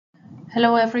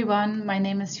Hello everyone, my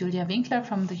name is Julia Winkler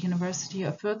from the University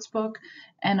of Würzburg,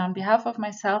 and on behalf of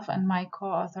myself and my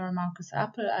co-author Markus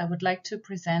Appel, I would like to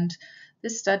present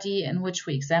this study in which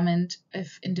we examined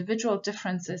if individual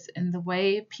differences in the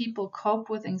way people cope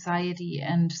with anxiety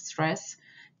and stress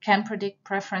can predict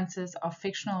preferences of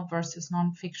fictional versus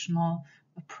non-fictional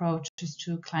approaches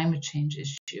to climate change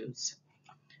issues.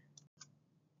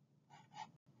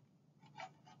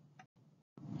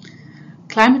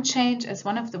 Climate change, as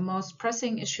one of the most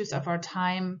pressing issues of our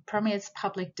time, permeates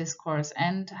public discourse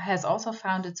and has also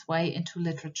found its way into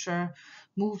literature,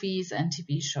 movies, and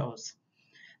TV shows.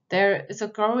 There is a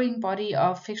growing body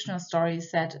of fictional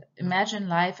stories that imagine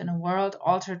life in a world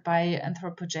altered by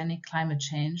anthropogenic climate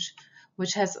change,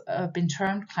 which has been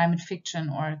termed climate fiction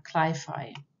or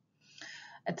cli-fi.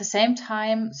 At the same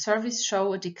time, surveys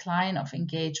show a decline of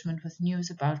engagement with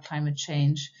news about climate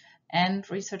change,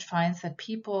 and research finds that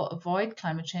people avoid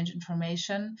climate change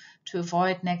information to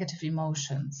avoid negative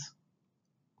emotions.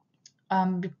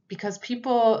 Because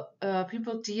people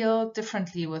deal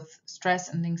differently with stress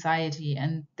and anxiety,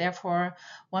 and therefore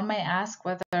one may ask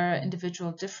whether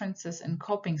individual differences in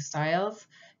coping styles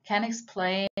can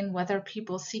explain whether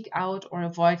people seek out or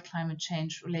avoid climate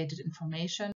change related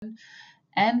information,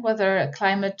 and whether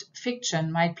climate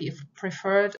fiction might be a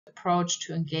preferred approach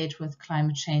to engage with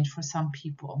climate change for some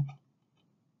people.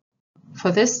 For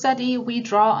this study, we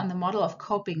draw on the model of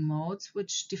coping modes,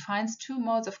 which defines two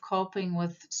modes of coping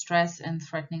with stress and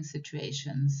threatening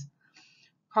situations.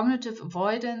 Cognitive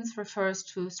avoidance refers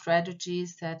to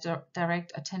strategies that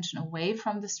direct attention away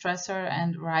from the stressor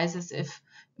and arises if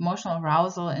emotional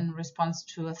arousal in response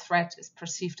to a threat is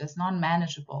perceived as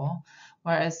non-manageable,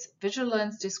 whereas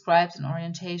vigilance describes an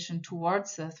orientation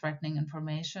towards the threatening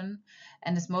information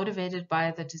and is motivated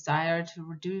by the desire to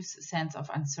reduce a sense of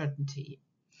uncertainty.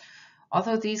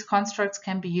 Although these constructs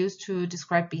can be used to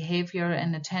describe behavior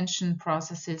and attention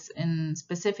processes in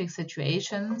specific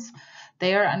situations,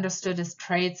 they are understood as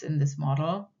traits in this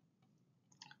model,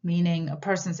 meaning a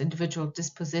person's individual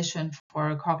disposition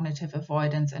for cognitive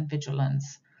avoidance and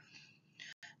vigilance.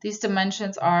 These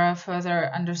dimensions are further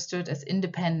understood as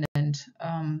independent,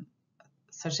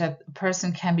 such that a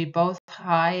person can be both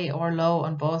high or low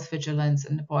on both vigilance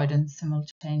and avoidance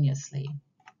simultaneously.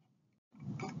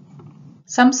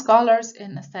 Some scholars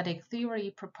in aesthetic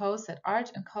theory propose that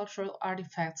art and cultural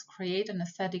artifacts create an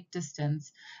aesthetic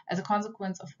distance, as a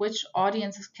consequence of which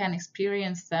audiences can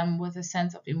experience them with a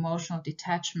sense of emotional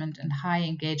detachment and high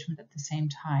engagement at the same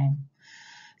time.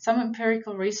 Some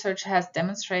empirical research has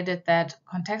demonstrated that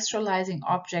contextualizing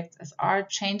objects as art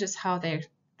changes how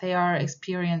they are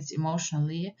experienced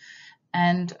emotionally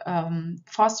and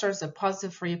fosters a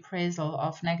positive reappraisal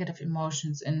of negative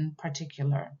emotions in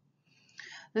particular.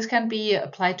 This can be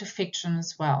applied to fiction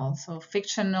as well. So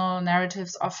fictional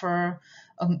narratives offer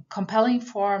a compelling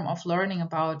form of learning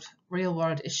about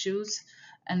real-world issues,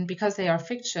 and because they are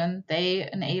fiction, they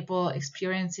enable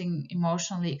experiencing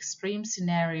emotionally extreme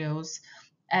scenarios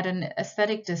at an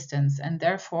aesthetic distance, and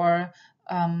therefore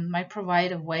might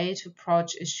provide a way to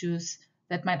approach issues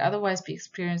that might otherwise be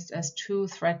experienced as too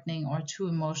threatening or too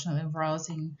emotionally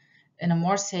arousing in a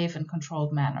more safe and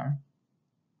controlled manner.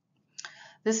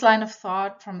 This line of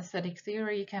thought from aesthetic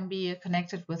theory can be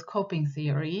connected with coping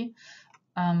theory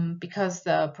because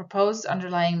the proposed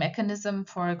underlying mechanism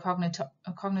for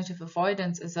cognitive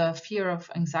avoidance is a fear of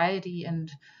anxiety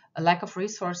and a lack of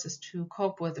resources to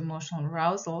cope with emotional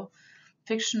arousal.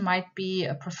 Fiction might be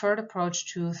a preferred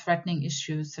approach to threatening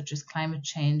issues such as climate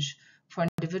change for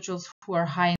individuals who are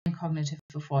high in cognitive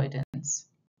avoidance.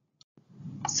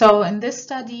 So in this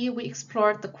study, we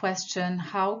explored the question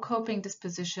how coping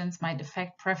dispositions might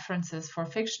affect preferences for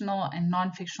fictional and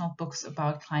non-fictional books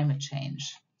about climate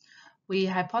change. We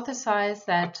hypothesized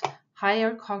that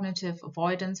higher cognitive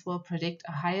avoidance will predict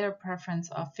a higher preference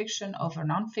of fiction over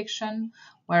non-fiction,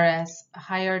 whereas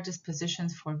higher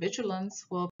dispositions for vigilance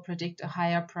will predict a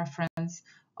higher preference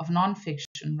of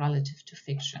non-fiction relative to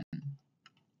fiction.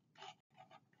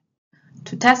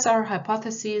 To test our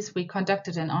hypotheses, we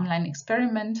conducted an online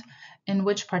experiment in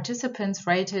which participants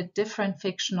rated different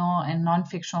fictional and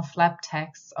non-fictional flap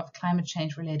texts of climate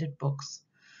change-related books.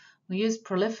 We used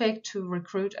Prolific to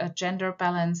recruit a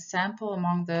gender-balanced sample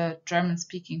among the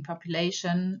German-speaking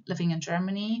population living in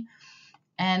Germany,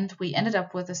 and we ended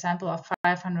up with a sample of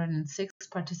 506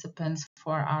 participants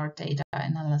for our data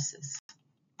analysis.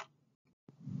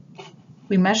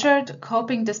 We measured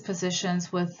coping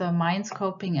dispositions with the Minds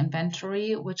Coping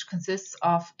Inventory, which consists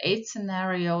of 8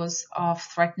 scenarios of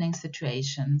threatening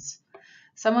situations.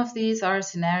 Some of these are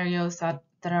scenarios that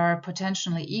are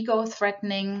potentially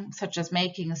ego-threatening, such as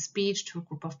making a speech to a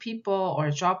group of people or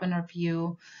a job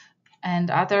interview.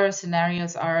 And other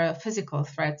scenarios are physical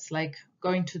threats, like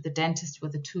going to the dentist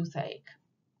with a toothache.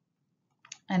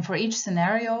 And for each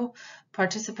scenario,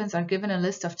 participants are given a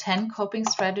list of 10 coping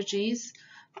strategies,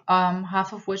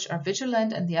 half of which are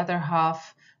vigilant and the other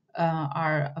half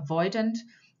are avoidant,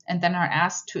 and then are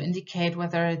asked to indicate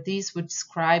whether these would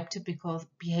describe typical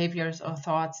behaviors or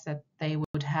thoughts that they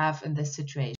would have in this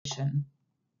situation.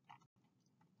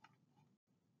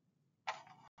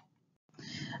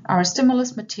 Our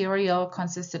stimulus material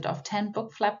consisted of 10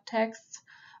 book flap texts,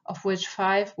 of which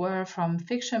 5 were from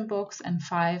fiction books and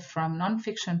 5 from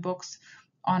non-fiction books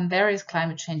on various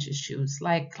climate change issues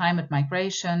like climate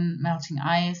migration, melting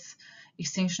ice,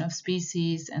 extinction of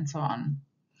species, and so on.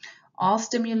 All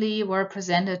stimuli were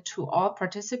presented to all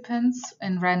participants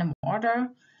in random order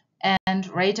and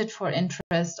rated for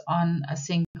interest on a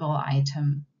single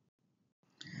item.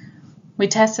 We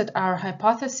tested our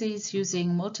hypotheses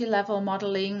using multi-level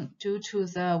modeling due to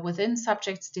the within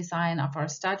subjects design of our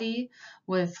study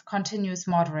with continuous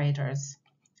moderators.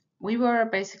 We were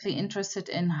basically interested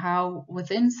in how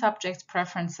within subjects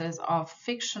preferences of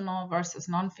fictional versus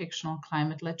non-fictional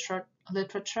climate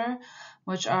literature,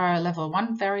 which are level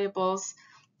 1 variables,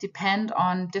 depend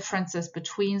on differences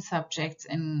between subjects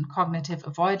in cognitive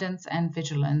avoidance and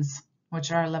vigilance,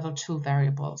 which are level 2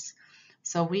 variables.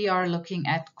 So we are looking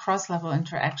at cross-level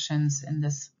interactions in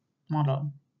this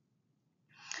model.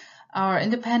 Our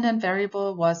independent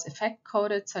variable was effect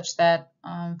coded such that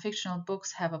fictional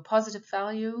books have a positive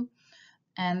value,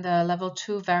 and the level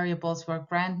 2 variables were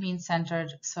grand mean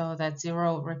centered so that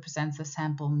 0 represents the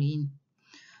sample mean.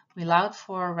 We allowed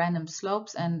for random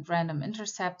slopes and random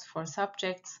intercepts for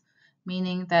subjects,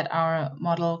 meaning that our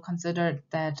model considered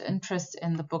that interest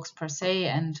in the books per se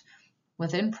and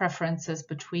within preferences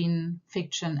between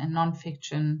fiction and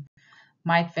non-fiction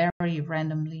might vary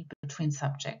randomly between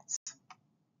subjects.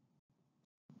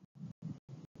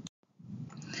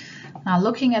 Now,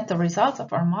 looking at the results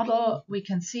of our model, we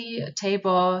can see a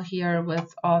table here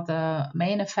with all the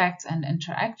main effects and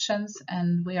interactions,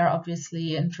 and we are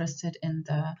obviously interested in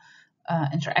the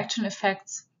interaction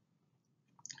effects.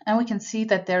 And we can see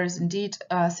that there is indeed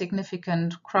a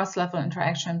significant cross-level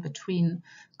interaction between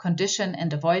condition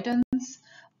and avoidance,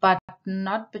 but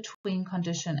not between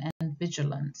condition and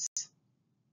vigilance.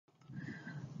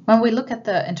 When we look at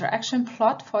the interaction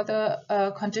plot for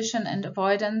the condition and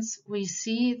avoidance, we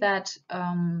see that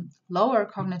lower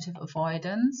cognitive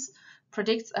avoidance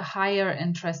predicts a higher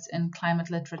interest in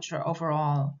climate literature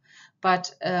overall,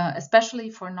 but especially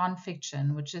for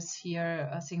nonfiction, which is here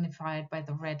signified by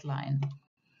the red line.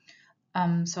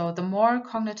 So the more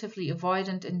cognitively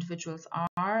avoidant individuals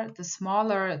are, the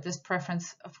smaller this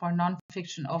preference for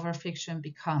nonfiction over fiction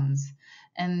becomes,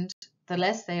 and the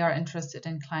less they are interested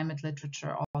in climate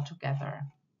literature altogether.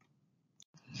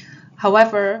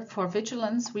 However, for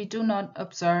vigilance, we do not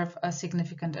observe a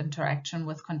significant interaction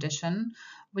with condition.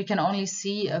 We can only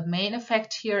see a main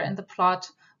effect here in the plot,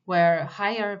 where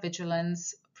higher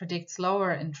vigilance predicts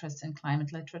lower interest in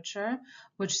climate literature,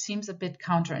 which seems a bit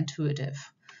counterintuitive.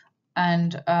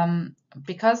 And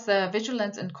because the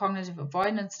vigilance and cognitive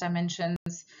avoidance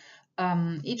dimensions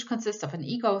each consists of an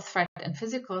ego threat and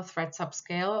physical threat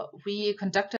subscale, we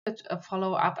conducted a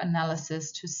follow-up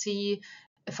analysis to see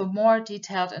if a more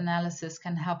detailed analysis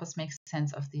can help us make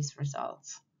sense of these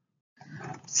results.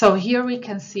 So here we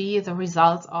can see the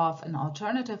results of an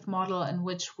alternative model in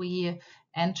which we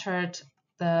entered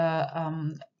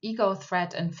the ego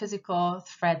threat and physical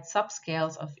threat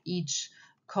subscales of each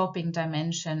coping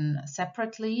dimension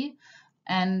separately.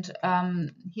 And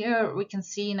here we can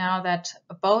see now that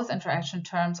both interaction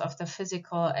terms of the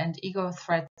physical and ego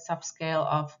threat subscale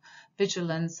of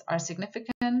vigilance are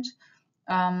significant,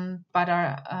 but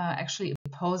are actually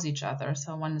oppose each other.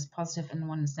 So one is positive and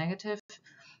one is negative,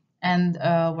 and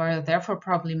were therefore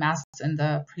probably masked in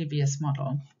the previous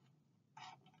model.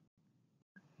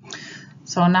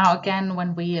 So now again,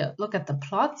 when we look at the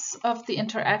plots of the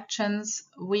interactions,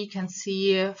 we can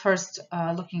see first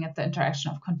looking at the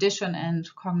interaction of condition and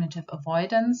cognitive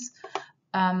avoidance.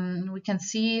 We can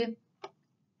see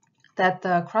that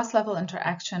the cross-level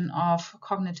interaction of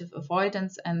cognitive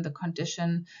avoidance and the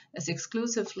condition is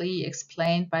exclusively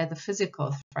explained by the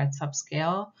physical threat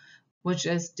subscale, which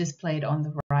is displayed on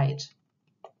the right.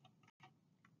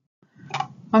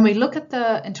 When we look at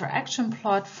the interaction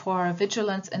plot for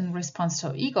vigilance in response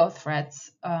to ego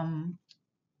threats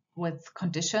with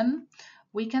condition,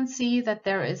 we can see that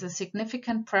there is a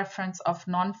significant preference of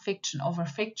non-fiction over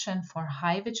fiction for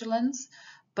high vigilance,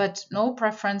 but no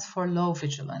preference for low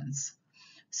vigilance.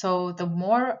 So the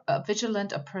more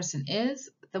vigilant a person is,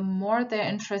 the more their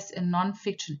interest in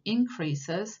non-fiction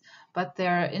increases, but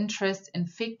their interest in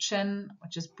fiction,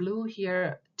 which is blue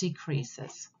here,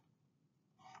 decreases.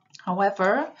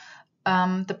 However,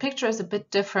 the picture is a bit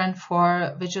different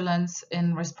for vigilance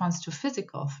in response to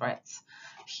physical threats.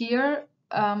 Here,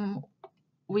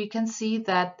 we can see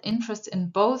that interest in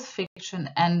both fiction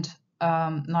and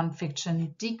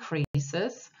non-fiction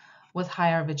decreases with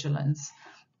higher vigilance.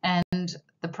 And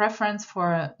the preference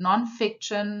for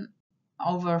non-fiction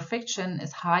over fiction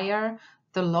is higher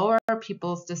the lower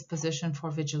people's disposition for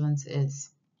vigilance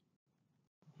is.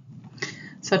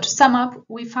 So to sum up,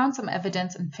 we found some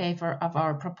evidence in favor of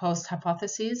our proposed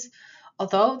hypotheses,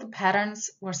 although the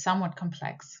patterns were somewhat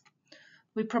complex.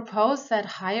 We propose that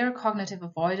higher cognitive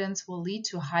avoidance will lead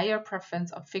to higher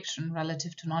preference of fiction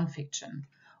relative to nonfiction,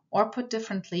 or put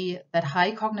differently, that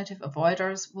high cognitive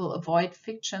avoiders will avoid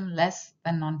fiction less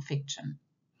than nonfiction.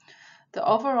 The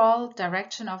overall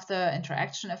direction of the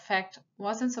interaction effect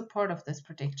was in support of this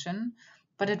prediction,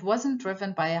 but it wasn't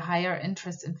driven by a higher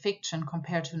interest in fiction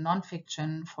compared to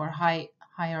nonfiction for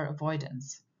higher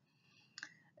avoidance.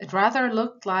 It rather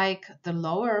looked like the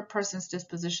lower a person's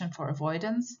disposition for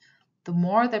avoidance, the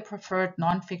more they preferred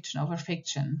nonfiction over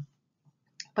fiction.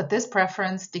 But this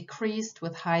preference decreased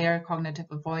with higher cognitive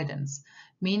avoidance,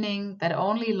 meaning that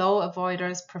only low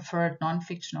avoiders preferred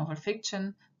nonfiction over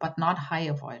fiction, but not high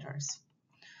avoiders.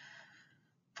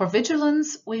 For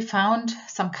vigilance, we found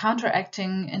some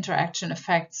counteracting interaction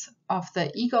effects of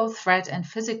the ego threat and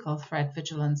physical threat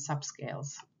vigilance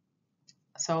subscales.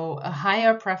 So a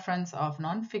higher preference of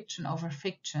nonfiction over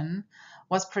fiction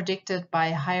was predicted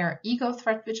by higher ego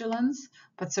threat vigilance,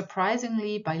 but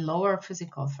surprisingly by lower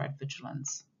physical threat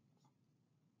vigilance.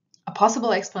 A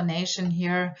possible explanation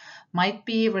here might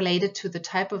be related to the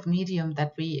type of medium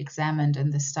that we examined in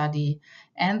this study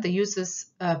and the uses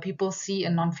people see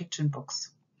in nonfiction books.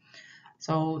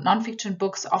 So nonfiction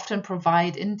books often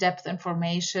provide in-depth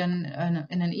information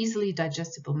in an easily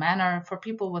digestible manner for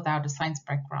people without a science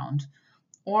background,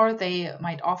 or they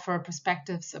might offer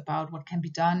perspectives about what can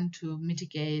be done to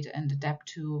mitigate and adapt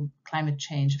to climate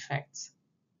change effects.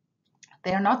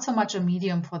 They are not so much a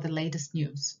medium for the latest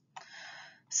news.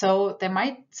 So there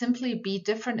might simply be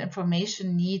different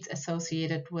information needs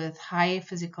associated with high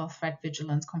physical threat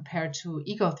vigilance compared to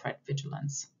ego threat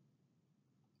vigilance.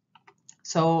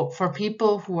 So for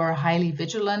people who are highly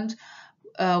vigilant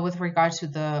with regard to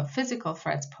the physical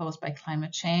threats posed by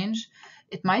climate change,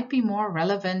 it might be more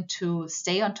relevant to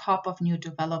stay on top of new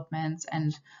developments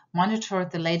and monitor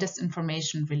the latest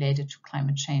information related to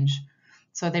climate change.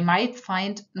 So they might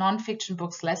find nonfiction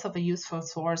books less of a useful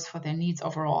source for their needs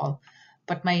overall,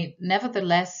 but may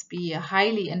nevertheless be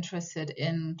highly interested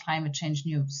in climate change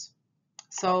news.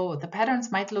 So the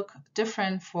patterns might look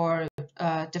different for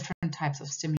different types of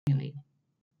stimuli.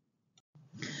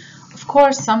 Of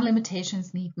course, some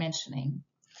limitations need mentioning.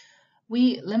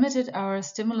 We limited our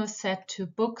stimulus set to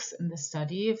books in the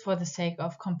study for the sake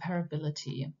of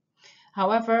comparability.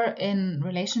 However, in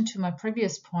relation to my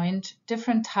previous point,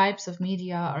 different types of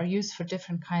media are used for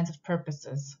different kinds of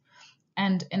purposes.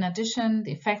 And in addition,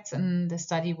 the effects in the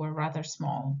study were rather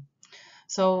small.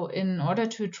 So in order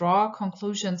to draw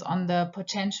conclusions on the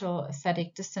potential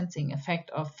aesthetic distancing effect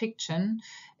of fiction,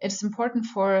 it is important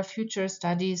for future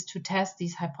studies to test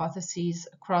these hypotheses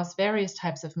across various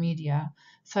types of media,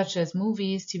 such as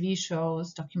movies, TV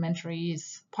shows,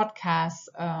 documentaries, podcasts,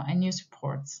 and news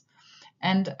reports,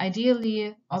 and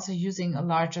ideally also using a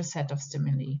larger set of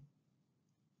stimuli.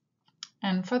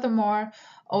 And furthermore,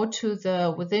 owed to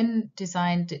the within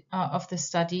design of the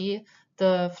study,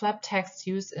 the flap text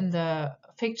used in the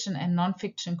fiction and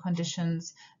non-fiction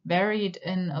conditions varied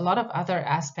in a lot of other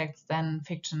aspects than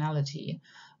fictionality,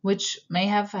 which may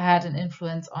have had an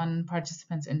influence on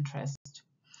participants' interest.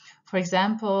 For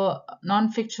example,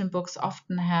 non-fiction books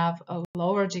often have a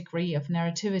lower degree of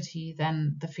narrativity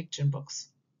than the fiction books.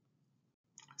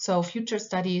 So future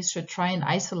studies should try and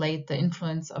isolate the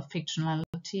influence of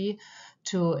fictionality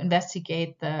to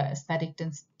investigate the aesthetic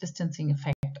distancing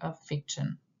effect of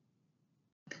fiction.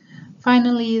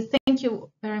 Finally, thank you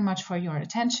very much for your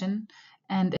attention.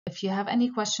 And if you have any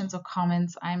questions or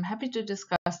comments, I'm happy to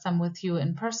discuss them with you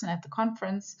in person at the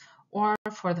conference, or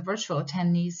for the virtual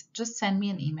attendees, just send me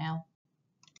an email.